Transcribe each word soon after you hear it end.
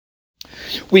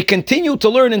We continue to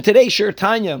learn in today's Shir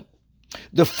Tanya,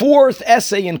 the fourth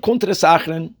essay in Kuntras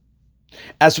Achren,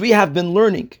 as we have been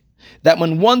learning that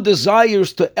when one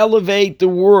desires to elevate the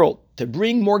world, to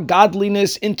bring more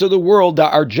godliness into the world, there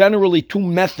are generally two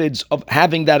methods of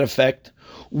having that effect.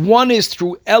 One is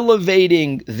through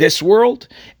elevating this world,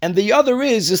 and the other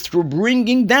is through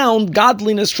bringing down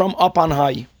godliness from up on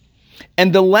high.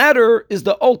 And the latter is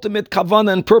the ultimate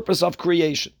kavanah and purpose of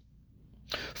creation.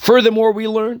 Furthermore, we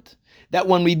learned that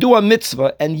when we do a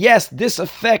mitzvah, and yes, this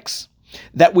affects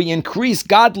that we increase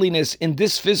godliness in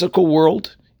this physical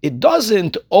world, it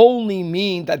doesn't only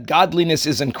mean that godliness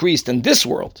is increased in this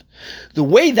world. The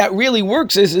way that really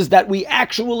works is that we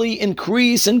actually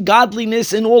increase in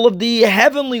godliness in all of the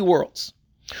heavenly worlds.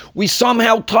 We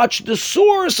somehow touch the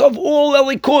source of all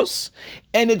elikus,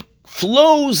 and it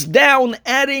flows down,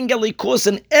 adding elikus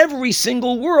in every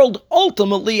single world,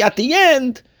 ultimately at the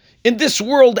end, in this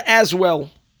world as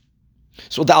well.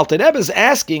 So the Alter Rebbe is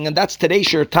asking, and that's today's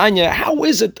Shir Tanya,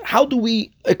 how do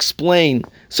we explain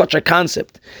such a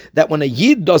concept that when a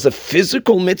Yid does a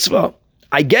physical mitzvah,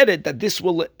 I get it that this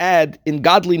will add in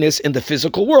godliness in the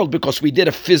physical world because we did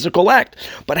a physical act.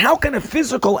 But how can a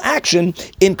physical action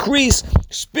increase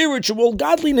spiritual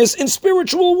godliness in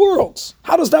spiritual worlds?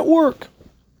 How does that work?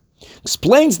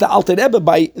 Explains the Alter Rebbe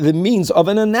by the means of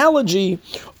an analogy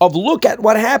of look at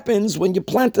what happens when you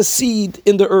plant a seed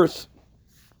in the earth.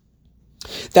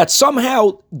 That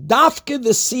somehow dafke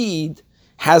the seed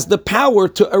has the power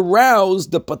to arouse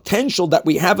the potential that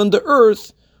we have in the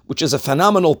earth, which is a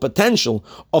phenomenal potential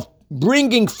of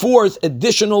bringing forth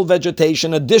additional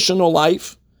vegetation, additional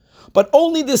life, but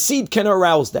only the seed can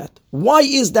arouse that. Why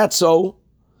is that so?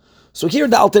 So here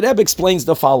the Alter Rebbe explains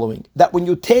the following, that when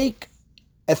you take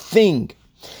a thing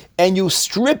and you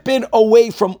strip it away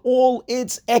from all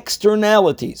its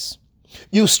externalities,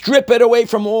 you strip it away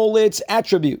from all its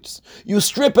attributes, you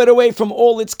strip it away from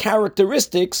all its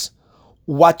characteristics,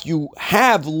 what you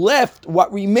have left,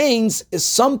 what remains, is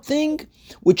something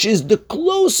which is the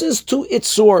closest to its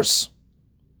source.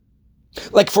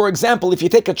 Like, for example, if you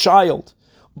take a child,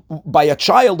 by a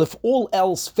child, if all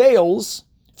else fails,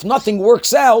 if nothing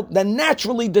works out, then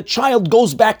naturally the child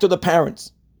goes back to the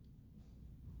parents.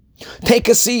 Take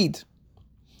a seed.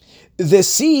 The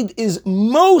seed is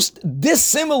most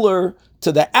dissimilar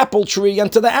to the apple tree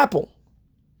and to the apple.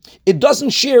 It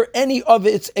doesn't share any of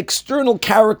its external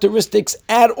characteristics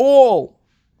at all.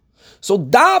 So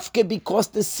dafke, because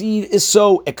the seed is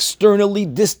so externally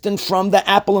distant from the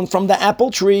apple and from the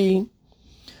apple tree,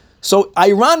 so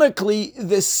ironically,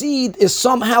 the seed is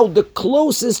somehow the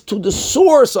closest to the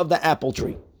source of the apple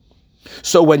tree.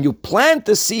 So when you plant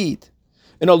the seed,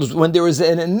 in other words, when there is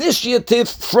an initiative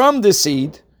from the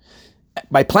seed,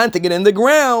 by planting it in the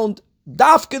ground,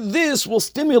 dafke this will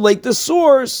stimulate the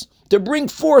source to bring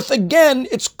forth again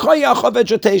its koyach of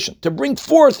vegetation, to bring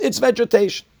forth its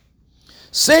vegetation.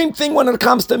 Same thing when it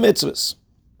comes to mitzvahs.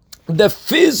 The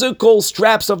physical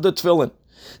straps of the tefillin,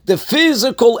 the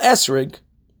physical esrig,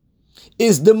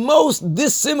 is the most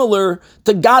dissimilar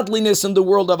to godliness in the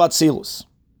world of Atzilus.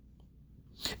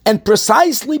 And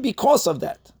precisely because of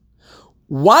that,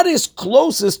 what is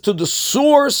closest to the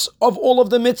source of all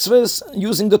of the mitzvahs,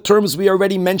 using the terms we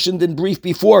already mentioned in brief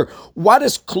before, what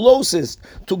is closest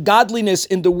to godliness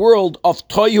in the world of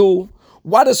Tohu,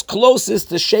 what is closest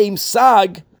to Shem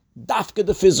Sag, dafke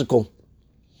the physical.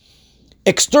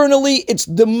 Externally, it's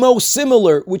the most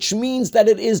similar, which means that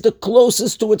it is the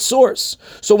closest to its source.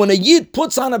 So when a Yid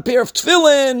puts on a pair of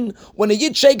tefillin, when a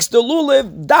Yid shakes the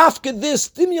lulav, dafke this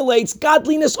stimulates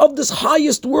godliness of this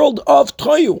highest world of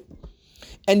Tohu.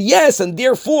 And yes, and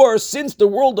therefore, since the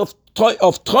world of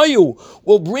Tohu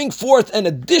will bring forth an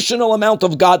additional amount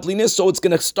of godliness, so it's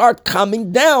going to start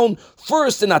coming down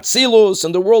first in Atzilus,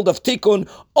 in the world of Tikkun,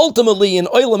 ultimately in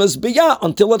Olam Biyah,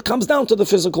 until it comes down to the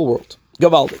physical world.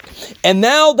 Gavaldik. And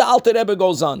now the Alter Rebbe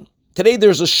goes on. Today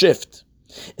there's a shift.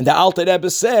 And the Alter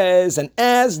Rebbe says, and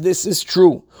as this is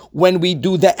true, when we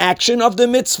do the action of the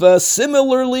mitzvah,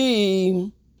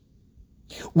 similarly,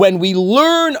 when we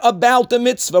learn about the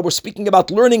mitzvah, we're speaking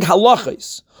about learning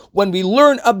halachas. When we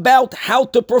learn about how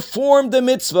to perform the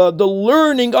mitzvah, the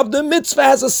learning of the mitzvah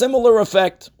has a similar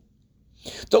effect.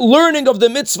 The learning of the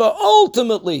mitzvah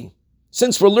ultimately,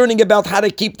 since we're learning about how to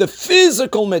keep the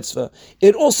physical mitzvah,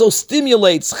 it also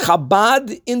stimulates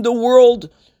Chabad in the world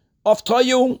of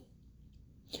Tohu.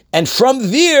 And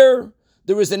from there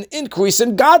is an increase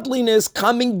in godliness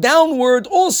coming downward,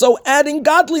 also adding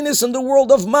godliness in the world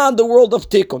of Man, the world of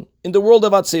Tikkun, in the world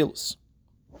of Atzilus.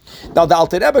 Now, the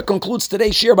Alter Rebbe concludes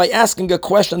today's shir by asking a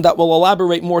question that we'll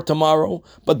elaborate more tomorrow.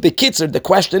 But Bekitzer, the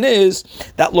question is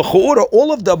that l'chora,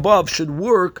 all of the above should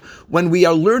work when we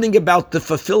are learning about the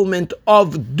fulfillment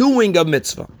of doing a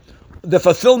mitzvah, the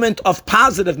fulfillment of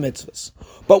positive mitzvahs.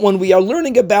 But when we are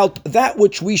learning about that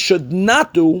which we should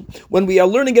not do, when we are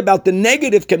learning about the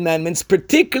negative commandments,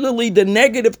 particularly the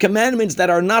negative commandments that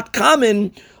are not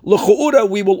common, l'chu'ura,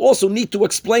 we will also need to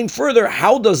explain further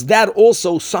how does that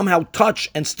also somehow touch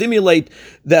and stimulate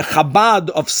the Chabad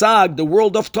of Sag, the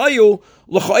world of Tayu.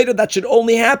 L'chu'ura, that should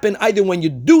only happen either when you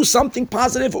do something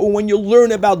positive or when you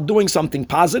learn about doing something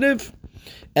positive.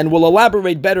 And we'll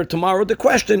elaborate better tomorrow the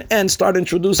question and start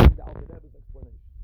introducing